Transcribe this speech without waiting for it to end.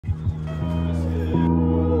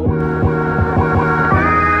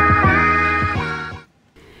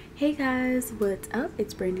guys, what's up?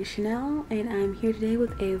 It's Brandy Chanell, and I'm here today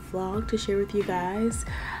with a vlog to share with you guys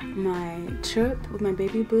my trip with my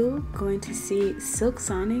baby boo going to see Silk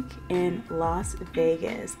Sonic in Las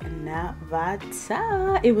Vegas,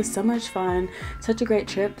 Nevada. It was so much fun, such a great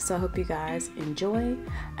trip, so I hope you guys enjoy.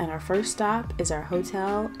 And our first stop is our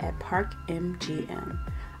hotel at Park MGM.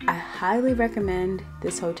 I highly recommend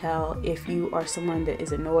this hotel if you are someone that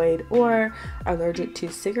is annoyed or allergic to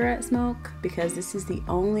cigarette smoke, because this is the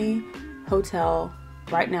only hotel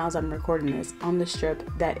right now as I'm recording this on the strip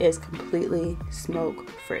that is completely smoke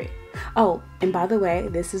free. Oh, and by the way,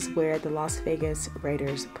 this is where the Las Vegas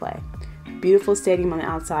Raiders play. Beautiful stadium on the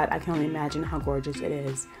outside. I can only imagine how gorgeous it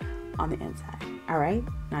is on the inside. All right,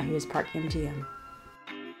 now here's Park MGM.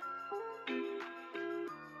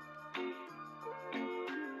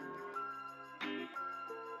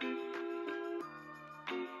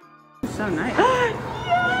 So nice.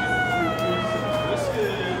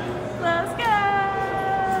 Let's go!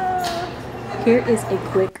 Here is a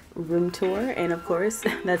quick room tour, and of course,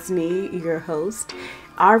 that's me, your host.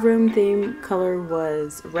 Our room theme color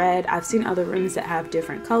was red. I've seen other rooms that have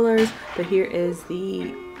different colors, but here is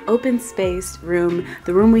the open space room.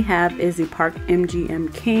 The room we have is the Park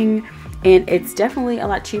MGM King, and it's definitely a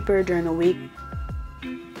lot cheaper during the week.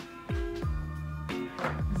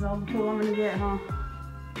 Is all the pool I'm gonna get, huh?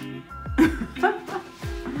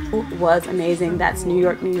 Was amazing. That's New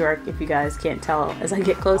York, New York, if you guys can't tell as I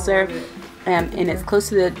get closer. And it's close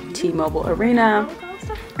to the T-Mobile Arena,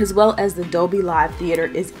 as well as the Dolby Live Theater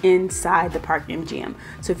is inside the Park MGM.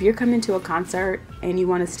 So if you're coming to a concert and you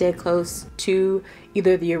want to stay close to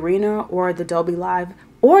either the arena or the Dolby Live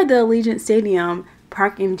or the Allegiant Stadium,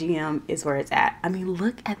 Park MGM is where it's at. I mean,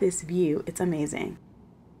 look at this view. It's amazing.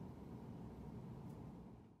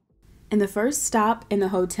 And the first stop in the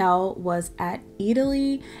hotel was at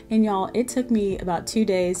Italy. And y'all, it took me about 2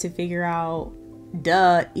 days to figure out,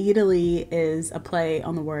 Italy is a play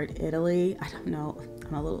on the word Italy. I don't know,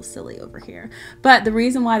 I'm a little silly over here. But the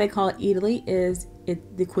reason why they call it Italy is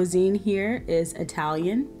the cuisine here is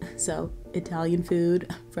Italian. So Italian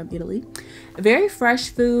food from Italy. Very fresh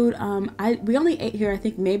food. We only ate here, I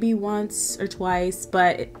think maybe once or twice,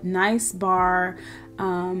 but nice bar.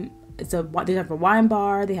 They have a wine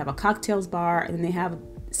bar, they have a cocktails bar, and they have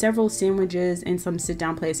several sandwiches and some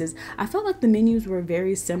sit-down places. I felt like the menus were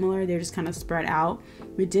very similar. They're just kind of spread out.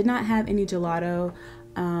 We did not have any gelato,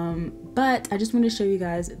 but I just wanted to show you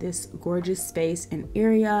guys this gorgeous space and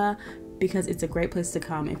area because it's a great place to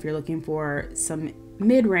come if you're looking for some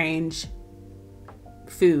mid-range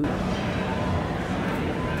food.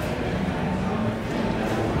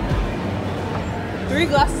 Three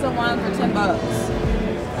glasses of wine for $10.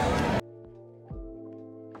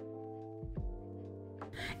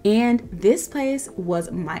 And this place was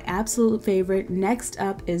my absolute favorite. Next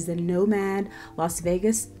up is the Nomad Las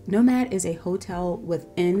Vegas. Nomad is a hotel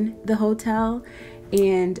within the hotel,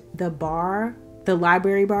 and the bar, the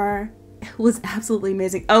library bar, was absolutely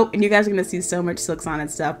amazing. Oh, and you guys are gonna see so much Silk Sonic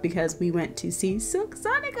stuff because we went to see Silk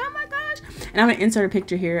Sonic. Oh my gosh. And I'm gonna insert a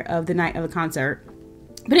picture here of the night of the concert.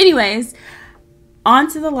 But anyways, on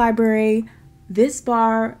to the library. This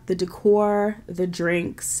bar, the decor, the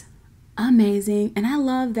drinks, amazing. And I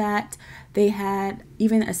love that they had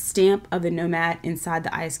even a stamp of the Nomad inside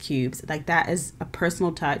the ice cubes. Like, that is a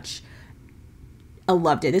personal touch. I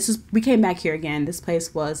loved it. We came back here again. This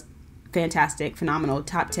place was fantastic, phenomenal,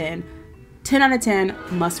 top 10 out of 10,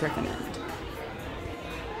 must recommend.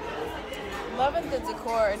 Loving the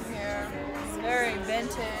decor in here. It's very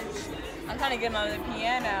vintage. I'm kind of getting on the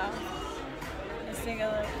piano and sing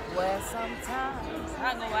a little. Well, sometimes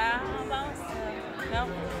I go out about stuff. No.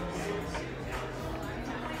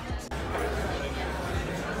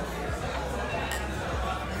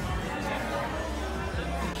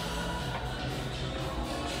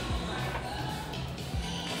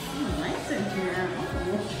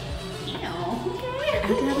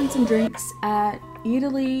 After having some drinks at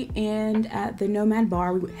Italy and at the Nomad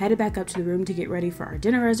bar, we headed back up to the room to get ready for our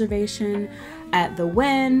dinner reservation at the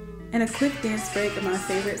Wen, and a quick dance break of my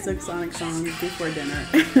favorite Silk Sonic songs before dinner.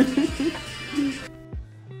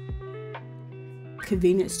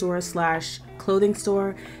 Convenience store / clothing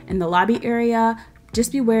store in the lobby area.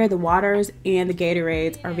 Just beware, the waters and the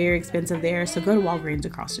Gatorades are very expensive there, so go to Walgreens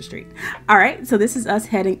across the street. All right, so this is us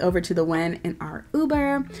heading over to the Wen in our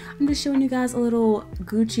Uber. I'm just showing you guys a little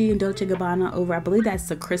Gucci and Dolce & Gabbana over, I believe that's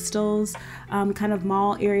the Crystals kind of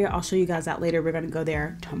mall area. I'll show you guys that later. We're gonna go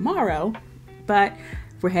there tomorrow, but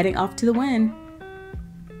we're heading off to the Wen.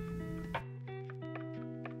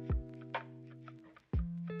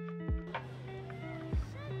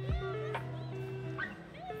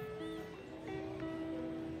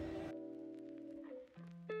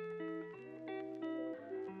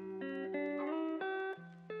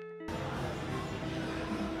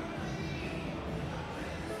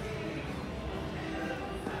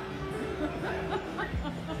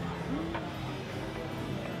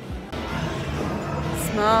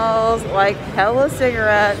 smells like hella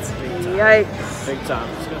cigarettes. Yikes. Big time.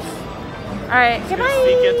 Alright,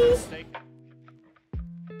 goodbye.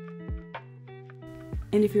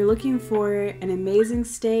 And if you're looking for an amazing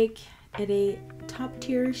steak at a top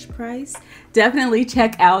tierish price, definitely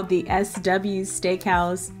check out the SW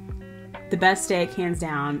Steakhouse. The best steak, hands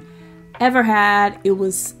down, ever had. It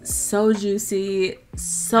was so juicy,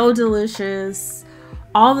 so delicious,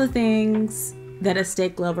 all the things that a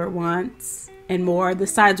steak lover wants and more. The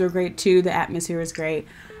sides were great too. The atmosphere was great.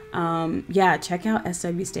 Yeah, check out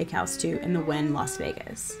SW Steakhouse too in the Wynn, Las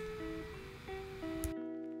Vegas.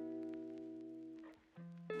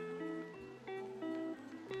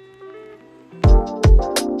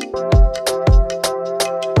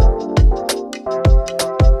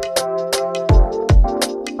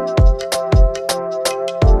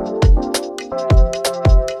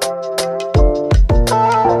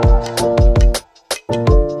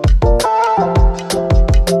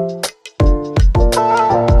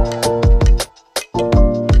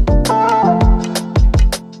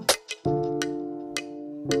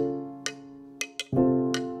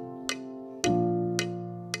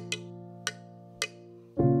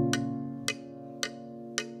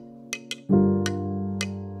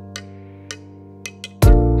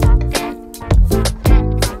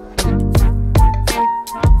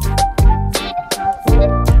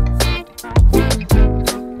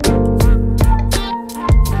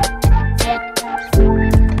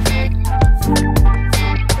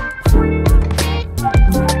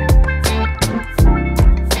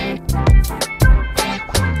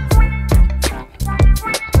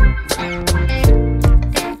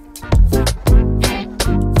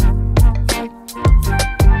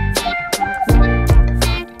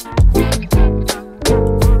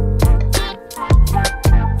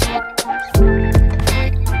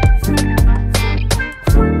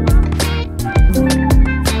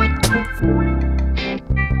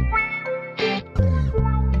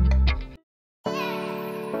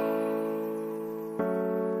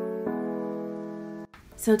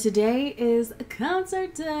 So today is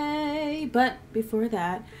concert day, but before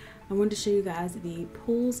that, I wanted to show you guys the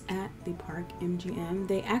pools at the park MGM.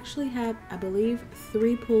 They actually have, I believe,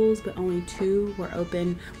 3 pools, but only 2 were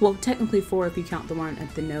open. Well, technically 4 if you count the one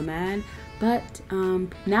at the Nomad. But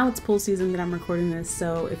now it's pool season that I'm recording this,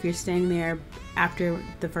 so if you're staying there after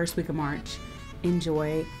the first week of March,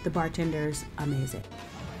 enjoy. The bartender's amazing.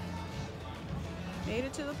 Made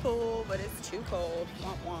it to the pool, but it's too cold.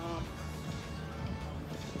 Womp womp.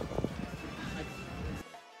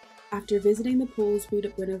 After visiting the pools, we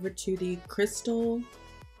went over to the Crystal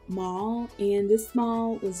Mall, and this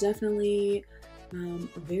mall was definitely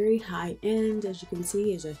very high end. As you can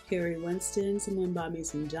see, it's a Harry Winston. Someone bought me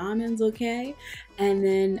some diamonds, okay? And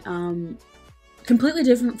then completely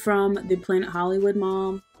different from the Planet Hollywood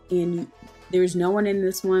Mall, and there's no one in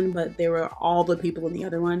this one, but there were all the people in the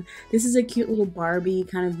other one. This is a cute little Barbie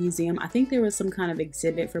kind of museum. I think there was some kind of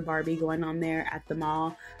exhibit for Barbie going on there at the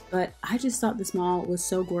mall, but I just thought this mall was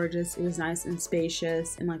so gorgeous. It was nice and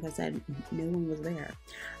spacious, and like I said, no one was there.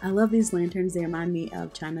 I love these lanterns. They remind me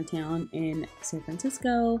of Chinatown in San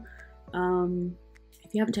Francisco. If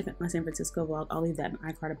you haven't checked out my San Francisco vlog, I'll leave that in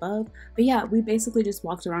the iCard above. But yeah, we basically just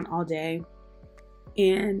walked around all day,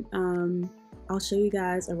 and I'll show you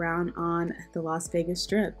guys around on the Las Vegas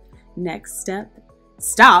Strip. Next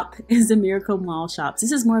stop is the Miracle Mall shops.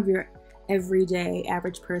 This is more of your everyday,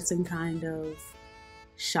 average person kind of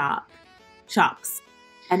shops.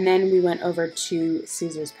 And then we went over to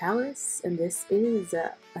Caesar's Palace, and this is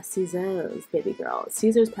a Caesar's baby girl.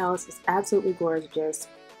 Caesar's Palace is absolutely gorgeous.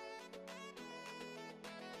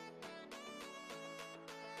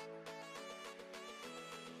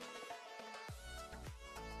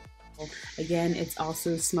 Again, it's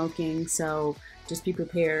also smoking, so just be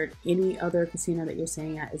prepared. Any other casino that you're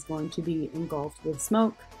staying at is going to be engulfed with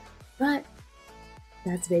smoke, but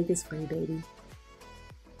that's Vegas for you, baby.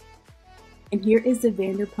 And here is the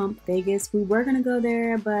Vanderpump Vegas. We were gonna go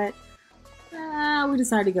there, but we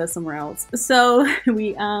decided to go somewhere else. So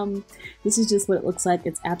this is just what it looks like.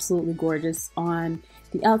 It's absolutely gorgeous on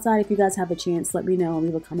the outside. If you guys have a chance, let me know and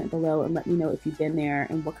leave a comment below and let me know if you've been there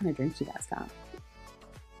and what kind of drinks you guys got.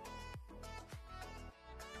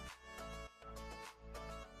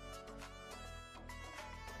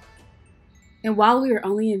 And while we were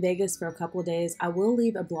only in Vegas for a couple of days, I will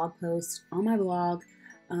leave a blog post on my blog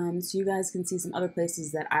so you guys can see some other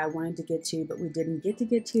places that I wanted to get to, but we didn't get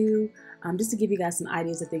to, just to give you guys some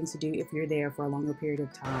ideas of things to do if you're there for a longer period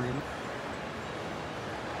of time.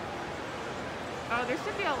 Oh, there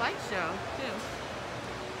should be a light show, too.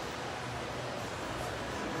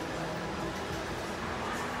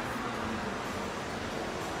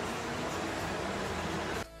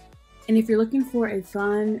 And if you're looking for a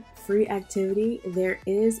fun, free activity, there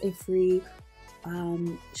is a free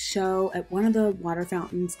show at one of the water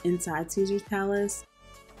fountains inside Caesar's Palace.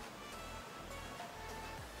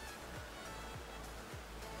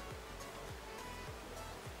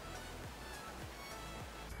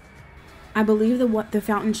 I believe the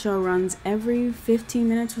fountain show runs every 15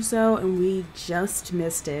 minutes or so, and we just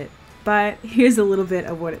missed it. But here's a little bit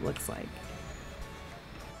of what it looks like.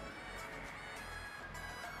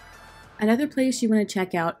 Another place you want to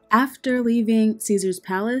check out after leaving Caesar's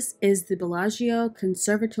Palace is the Bellagio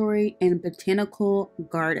Conservatory and Botanical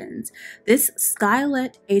Gardens. This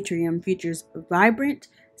skylit atrium features vibrant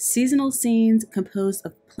seasonal scenes composed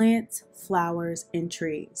of plants, flowers, and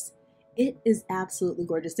trees. It is absolutely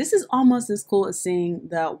gorgeous. This is almost as cool as seeing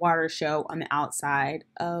the water show on the outside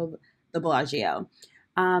of the Bellagio.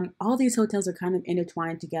 All these hotels are kind of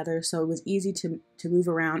intertwined together, so it was easy to move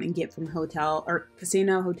around and get from hotel or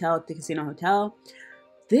casino hotel to casino hotel.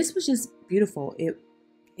 This was just beautiful.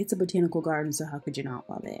 It's a botanical garden, so how could you not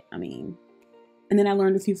love it? I mean, and then I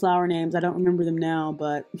learned a few flower names. I don't remember them now,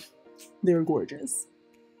 but they were gorgeous.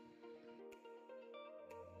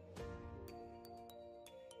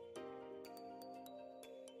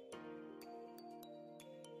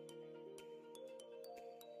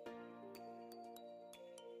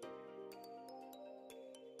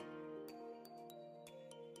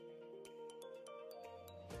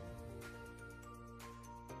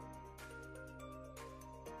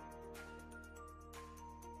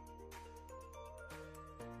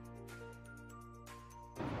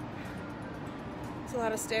 It's a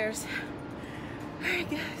lot of stairs. Alright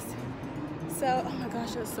guys, so oh my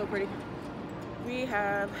gosh, it was so pretty. We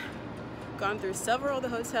have gone through several of the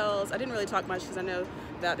hotels. I didn't really talk much because I know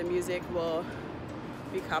that the music will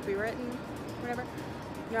be copywritten, whatever.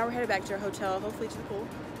 Now we're headed back to our hotel, hopefully to the pool.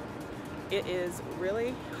 It is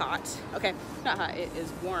really hot. Okay, not hot, it is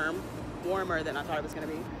warm. Warmer than I thought it was gonna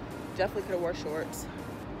be. Definitely could have wore shorts.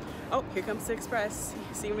 Oh, here comes the express.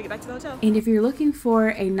 See you when we get back to the hotel. And if you're looking for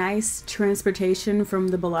a nice transportation from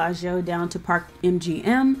the Bellagio down to Park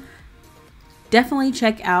MGM, definitely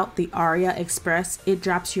check out the Aria Express. It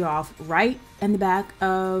drops you off right in the back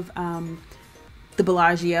of the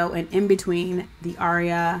Bellagio and in between the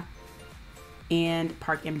Aria and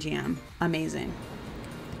Park MGM. Amazing.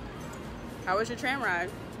 How was your tram ride?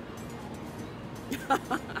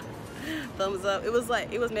 Thumbs up. It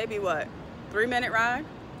was maybe what, 3-minute ride?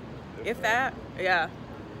 If that, yeah.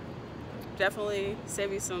 Definitely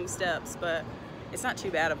save you some steps, but it's not too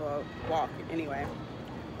bad of a walk anyway.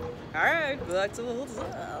 All right, good luck to the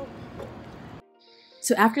hotel.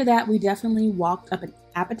 So after that, we definitely walked up an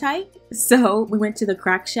appetite. So we went to the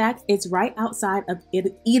Crack Shack. It's right outside of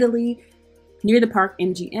Italy, near the Park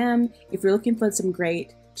MGM. If you're looking for some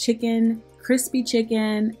great chicken, crispy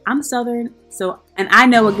chicken, I'm Southern, and I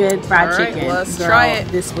know a good fried chicken. Let's try it.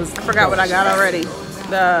 This was I forgot what I got already.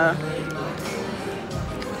 The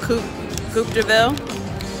Coupe de Ville.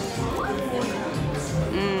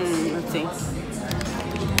 Let's see.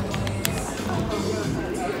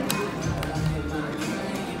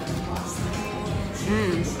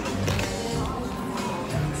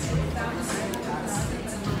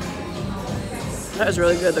 That is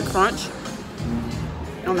really good. The crunch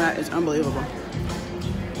on that is unbelievable.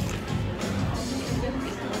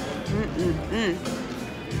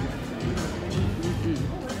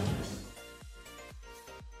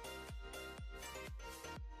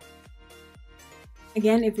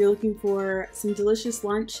 Again, if you're looking for some delicious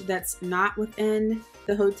lunch that's not within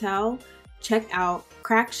the hotel, check out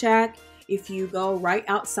Crack Shack. If you go right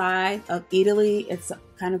outside of Italy, it's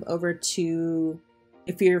kind of over to,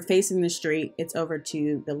 if you're facing the street, it's over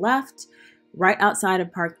to the left, right outside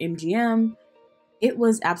of Park MGM. It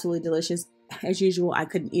was absolutely delicious. As usual, I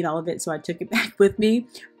couldn't eat all of it, so I took it back with me.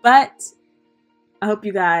 But I hope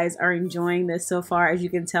you guys are enjoying this so far. As you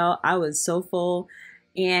can tell, I was so full.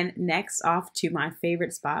 And next, off to my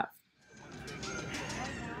favorite spot.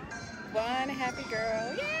 One happy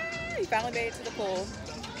girl. Yay! We finally made it to the pool.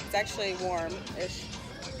 It's actually warm-ish.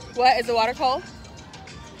 What? Is the water cold?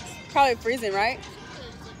 Probably freezing, right?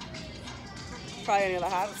 Probably near the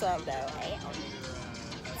hot tub though.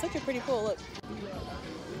 It's such a pretty pool. Look.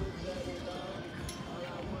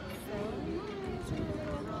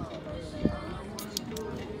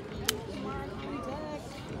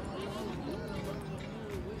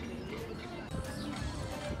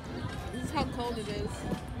 This is how cold it is.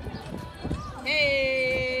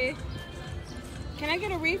 Hey! Can I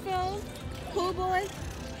get a refill? Pool boy?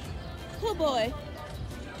 Pool boy.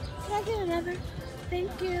 Can I get another?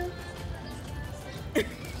 Thank you.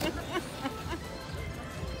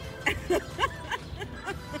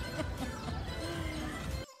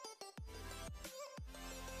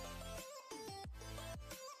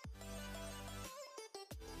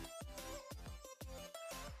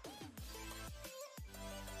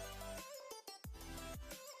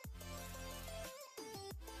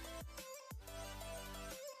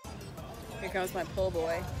 comes my pool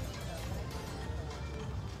boy.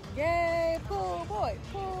 Yay, pool boy,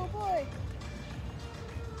 pool boy.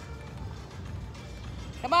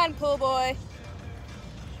 Come on, pool boy.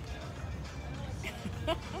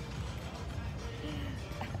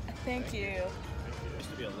 Thank you. It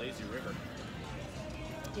used to be a lazy river.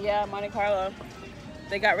 Yeah, Monte Carlo.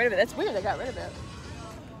 They got rid of it. That's weird, they got rid of it.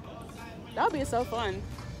 That would be so fun.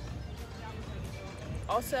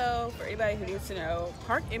 Also, for anybody who needs to know,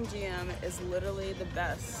 Park MGM is literally the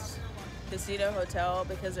best casino hotel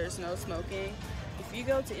because there's no smoking. If you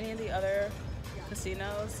go to any of the other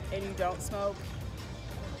casinos and you don't smoke,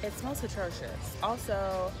 it smells atrocious.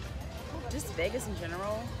 Also, just Vegas in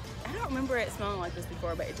general, I don't remember it smelling like this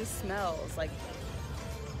before, but it just smells like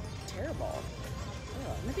terrible.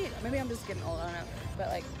 Ugh, maybe I'm just getting old, I don't know. But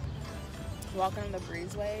like walking on the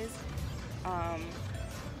breezeways,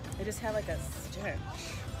 it just had like a stench.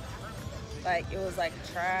 Like it was like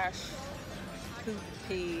trash, poop,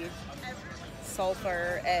 pee,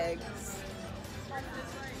 sulfur, eggs.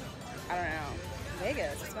 I don't know.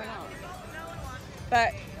 Vegas, what's going on?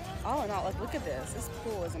 But all in all, like look at this. This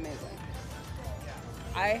pool is amazing.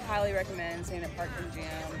 I highly recommend staying at Park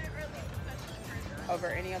MGM over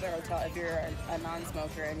any other hotel if you're a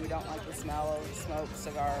non-smoker and you don't like the smell of smoke,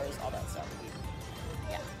 cigars, all that stuff.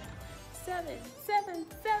 Yeah. 7, 7,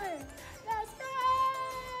 7. Let's go!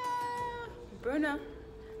 Bruno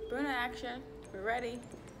action. We're ready.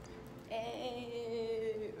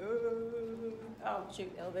 Hey. Oh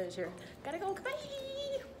shoot, elevator's here. Gotta go. Bye.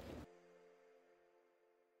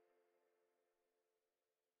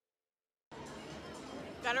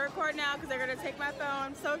 Gotta record now because they're gonna take my phone.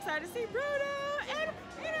 I'm so excited to see Bruno and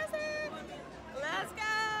Pintrest. Let's go!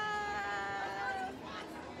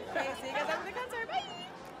 Okay, see you guys after the concert. Bye!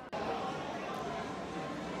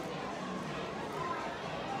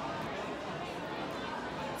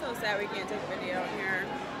 So sad we can't take video in here.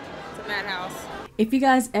 It's a madhouse. If you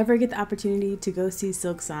guys ever get the opportunity to go see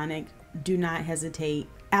Silk Sonic, do not hesitate.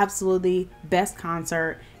 Absolutely best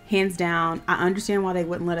concert, hands down. I understand why they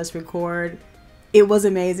wouldn't let us record. It was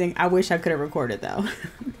amazing. I wish I could have recorded though.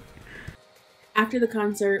 After the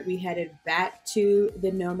concert, we headed back to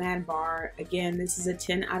the Nomad Bar. Again, this is a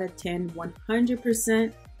 10 out of 10,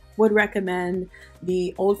 100% would recommend.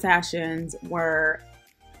 The old fashions were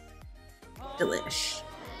delish.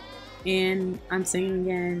 And I'm singing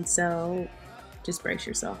again, so just brace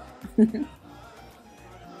yourself.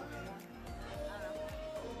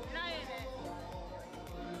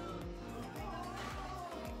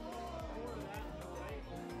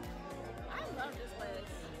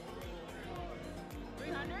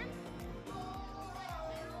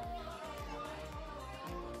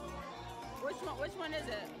 Which one is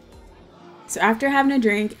it? So after having a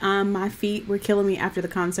drink, my feet were killing me after the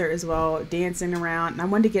concert as well, dancing around, and I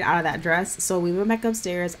wanted to get out of that dress. So we went back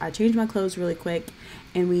upstairs. I changed my clothes really quick,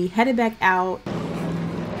 and we headed back out.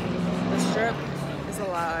 The strip is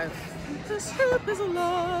alive. The strip is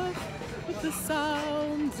alive with the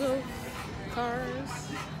sounds of cars.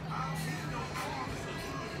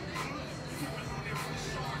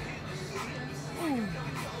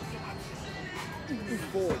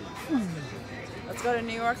 Let's go to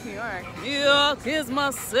New York, New York. New York is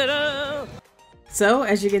my city. So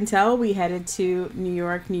as you can tell, we headed to New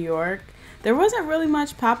York, New York. There wasn't really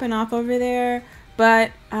much popping off over there,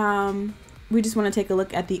 but we just want to take a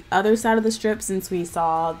look at the other side of the strip since we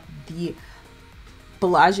saw the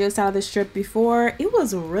Bellagio side of the strip before. It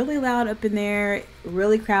was really loud up in there,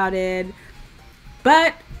 really crowded,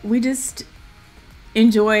 but we just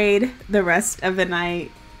enjoyed the rest of the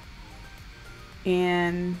night.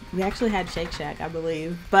 And we actually had Shake Shack, I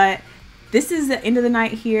believe. But this is the end of the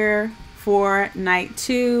night here for night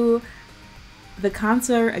 2. The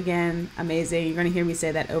concert, again, amazing. You're going to hear me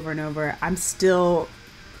say that over and over. I'm still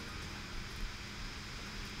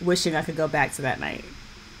wishing I could go back to that night.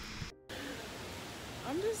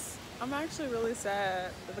 I'm actually really sad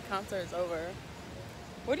that the concert is over.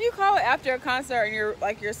 What do you call it after a concert and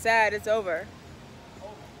you're sad it's over?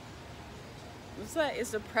 It's like, it's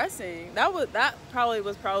depressing. That probably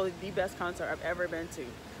was the best concert I've ever been to.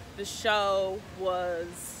 The show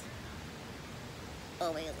was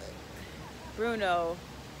amazing. Bruno,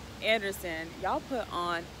 Anderson, y'all put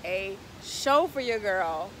on a show for your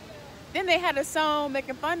girl. Then they had a song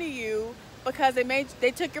making fun of you because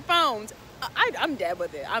they took your phones. I'm dead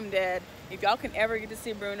with it. I'm dead. If y'all can ever get to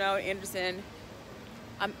see Bruno, Anderson,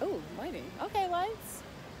 lighting. Okay, lights.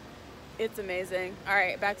 It's amazing. All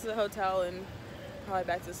right, back to the hotel and probably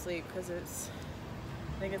back to sleep because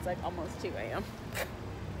I think it's like almost 2 a.m.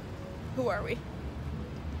 Who are we?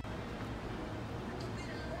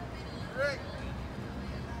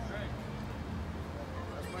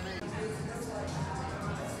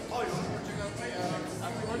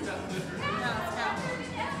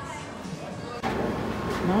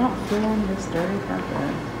 still on this dirty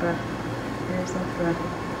carpet, but here's like the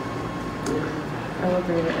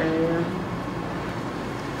elevator area.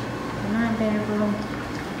 Good night, baby.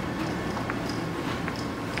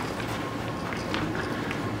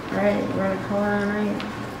 Alright, we're gonna call it a night.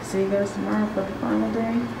 See you guys tomorrow for the final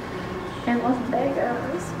day in Las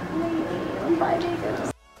Vegas. Bye,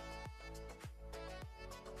 Vegas.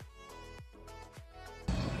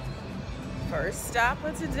 First stop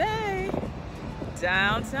of today,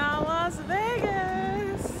 downtown Las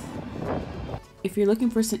Vegas. If you're looking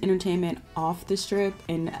for some entertainment off the strip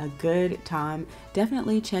and a good time,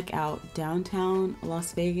 definitely check out downtown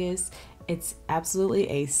Las Vegas. It's absolutely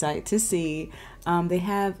a sight to see. They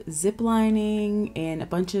have zip lining and a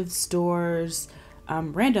bunch of stores,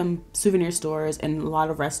 random souvenir stores, and a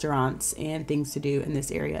lot of restaurants and things to do in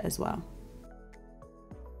this area as well.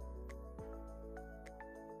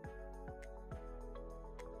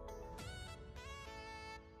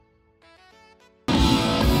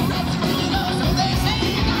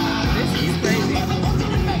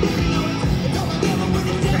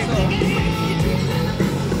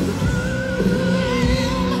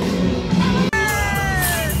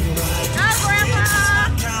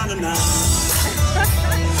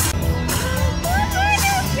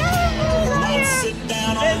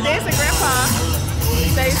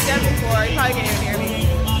 He's 74. He probably can't even hear me.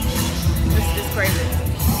 This is crazy.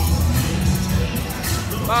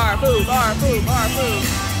 Bar food, bar food, bar food.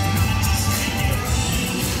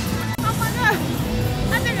 Oh my god!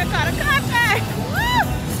 I think I caught a contact. Woo!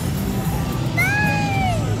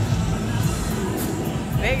 Nice.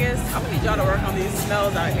 Vegas. I'm gonna need y'all to work on these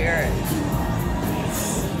smells out here.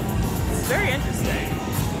 It's very interesting.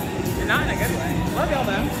 And not in a good way. Love y'all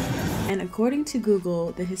though. And according to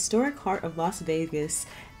Google, the historic heart of Las Vegas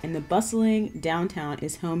and the bustling downtown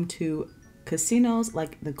is home to casinos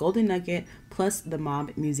like the Golden Nugget plus the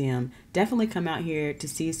Mob Museum. Definitely come out here to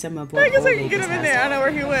see some of what I guess I can Vegas get him in has there. I know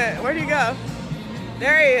where he went. Where'd he go?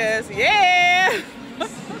 There he is. Yeah!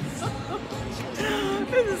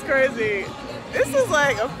 This is crazy. This is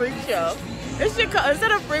like a freak show. It should call,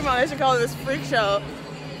 instead of Fremont, they should call this Freak Show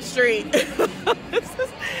Street. This is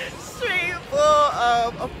street full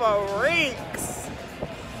of freaks.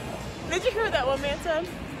 Did you hear what that one man said?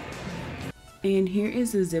 And here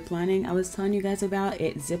is the zip lining I was telling you guys about.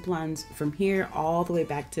 It zip lines from here all the way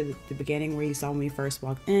back to the beginning where you saw when we first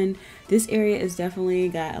walked in. This area is definitely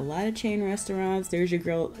got a lot of chain restaurants. There's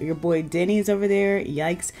your boy Denny's over there.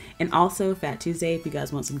 Yikes. And also Fat Tuesday if you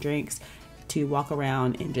guys want some drinks to walk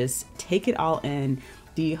around and just take it all in.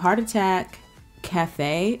 The Heart Attack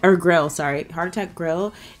Cafe or Grill, sorry. Heart Attack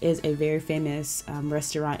Grill is a very famous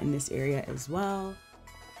restaurant in this area as well.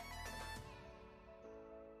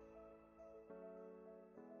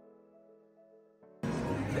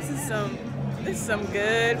 This is some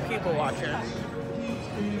good people watching.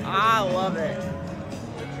 I love it.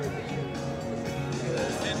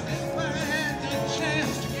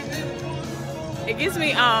 It gives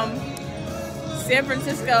me San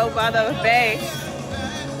Francisco by the Bay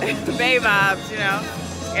Bay vibes, you know.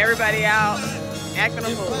 Everybody out acting a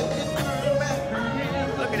fool.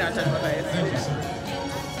 Look at that, touch my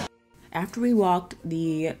face. After we walked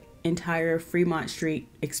the entire Fremont Street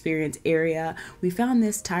experience area, we found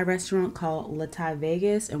this Thai restaurant called La Thai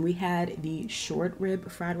Vegas, and we had the short rib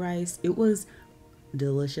fried rice. It was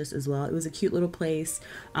delicious as well. It was a cute little place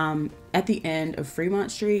at the end of Fremont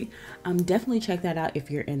Street. Definitely check that out if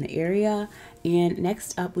you're in the area. And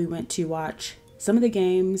next up, we went to watch some of the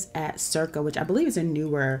games at Circa, which I believe is a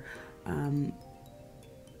newer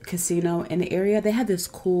casino in the area. They had this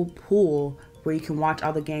cool pool where you can watch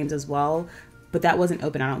all the games as well, but that wasn't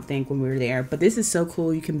open, I don't think, when we were there. But this is so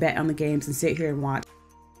cool. You can bet on the games and sit here and watch.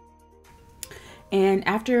 And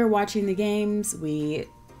after watching the games, we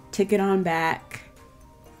took it on back.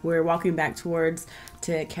 We're walking back towards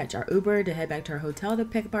to catch our Uber to head back to our hotel to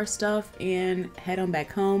pick up our stuff and head on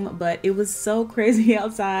back home. But it was so crazy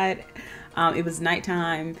outside. It was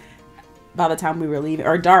nighttime by the time we were leaving,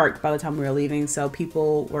 or dark by the time we were leaving. So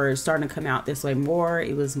people were starting to come out this way more.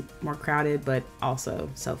 It was more crowded, but also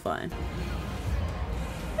so fun.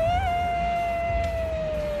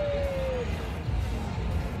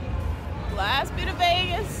 Last bit of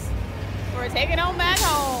Vegas. We're taking on back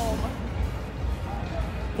home.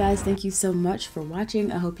 Guys, thank you so much for watching.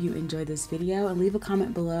 I hope you enjoyed this video, and leave a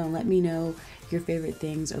comment below and let me know your favorite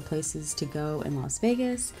things or places to go in Las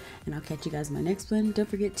Vegas, and I'll catch you guys in my next one. Don't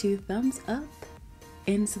forget to thumbs up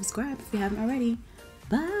and subscribe if you haven't already.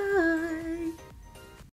 Bye.